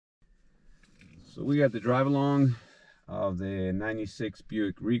So we got the drive along of the 96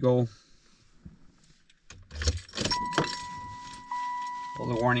 Buick Regal. All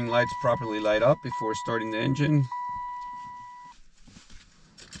the warning lights properly light up before starting the engine.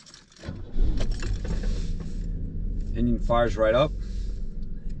 Engine fires right up.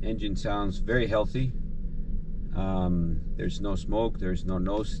 Engine sounds very healthy. There's no smoke, there's no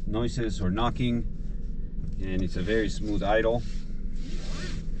noises or knocking, and it's a very smooth idle.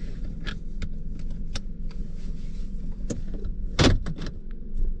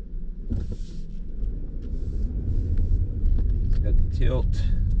 It's got the tilt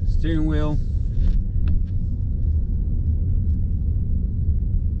steering wheel.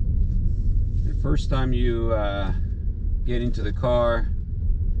 The first time you get into the car,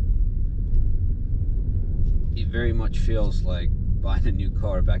 it very much feels like buying a new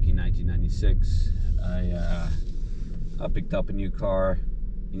car back in 1996. I picked up a new car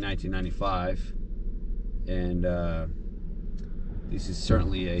in 1995, and this is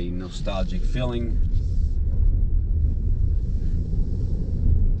certainly a nostalgic feeling.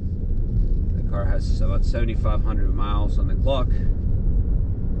 The car has about 7,500 miles on the clock,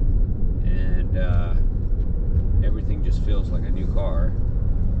 and everything just feels like a new car.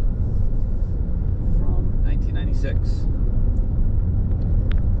 1996.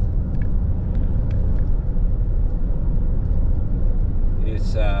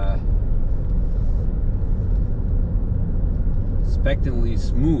 It's expectantly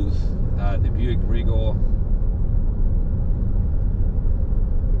smooth. The Buick Regal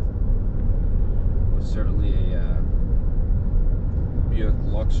was certainly a Buick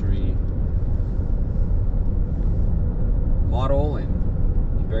luxury model, and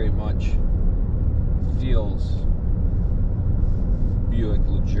it very much feels Buick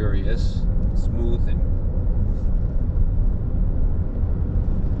luxurious, smooth, and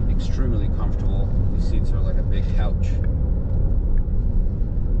extremely comfortable. The seats are like a big couch.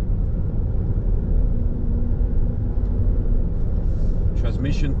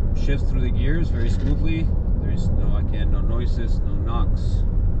 Transmission shifts through the gears very smoothly. There's no noises, no knocks.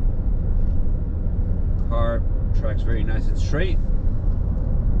 Car tracks very nice and straight.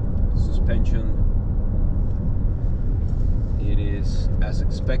 Suspension, it is as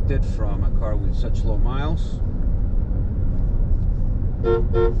expected from a car with such low miles.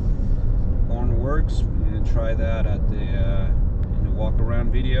 Horn works. We didn't try that at the in the walk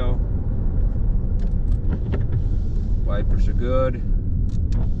around video. Wipers are good.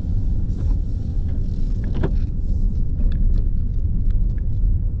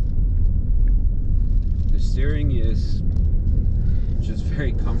 The steering is just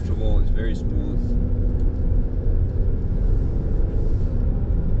very comfortable. It's very smooth.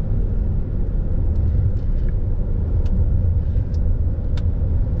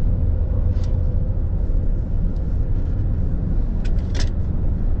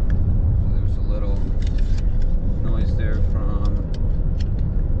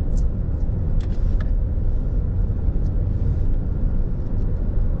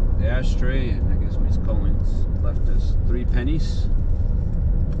 Ashtray, and I guess Miss Collins left us 3 pennies.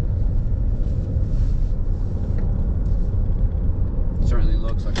 It certainly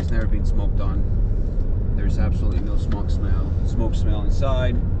looks like it's never been smoked on. There's absolutely no smoke smell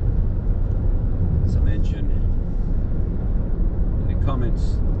inside. As I mentioned in the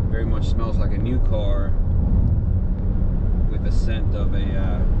comments, very much smells like a new car with the scent of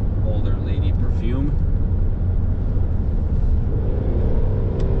a older lady perfume.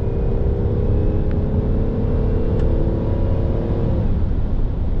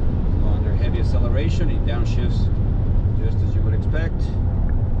 Acceleration, it downshifts just as you would expect.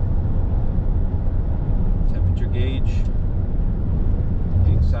 Temperature gauge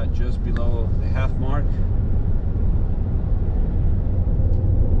inside just below the half mark.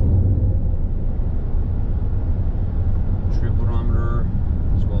 Trip odometer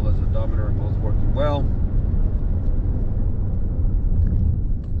as well as odometer are both working well.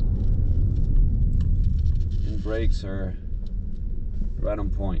 And brakes are right on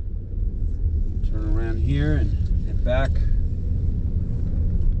point. Turn around here and head back. So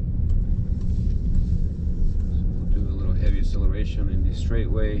we'll do a little heavy acceleration in this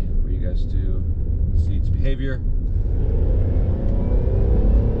straightaway for you guys to see its behavior.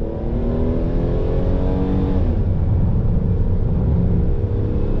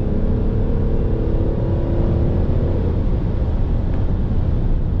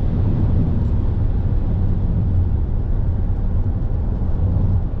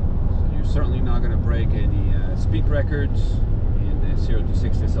 Certainly not going to break any speed records in the 0 to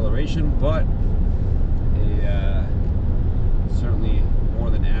 60 acceleration, but a certainly more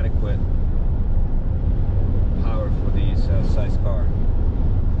than adequate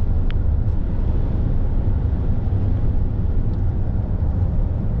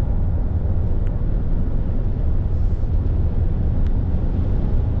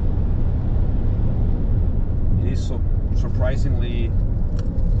surprisingly,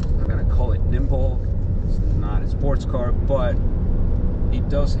 I'm gonna call it nimble. It's not a sports car, but it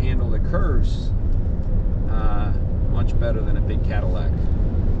does handle the curves much better than a big Cadillac.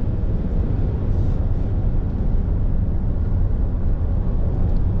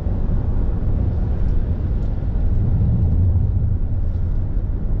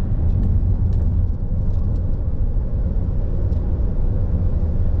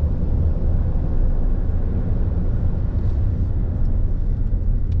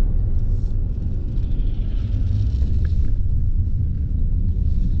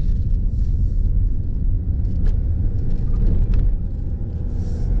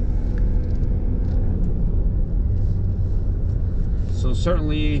 So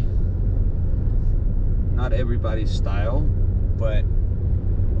certainly not everybody's style, but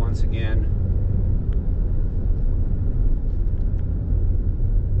once again,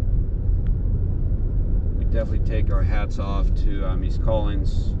 we definitely take our hats off to Miss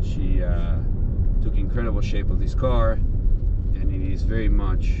Collins. She took incredible shape of this car, and it is very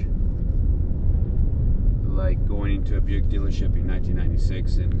much like going into a Buick dealership in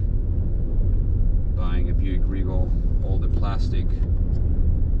 1996 and buying a Buick Regal, all the plastic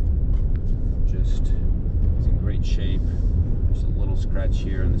just is in great shape. There's a little scratch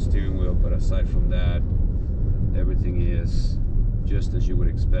here on the steering wheel, but aside from that, everything is just as you would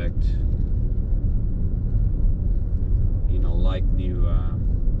expect in a like new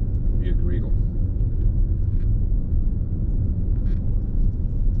Buick Regal.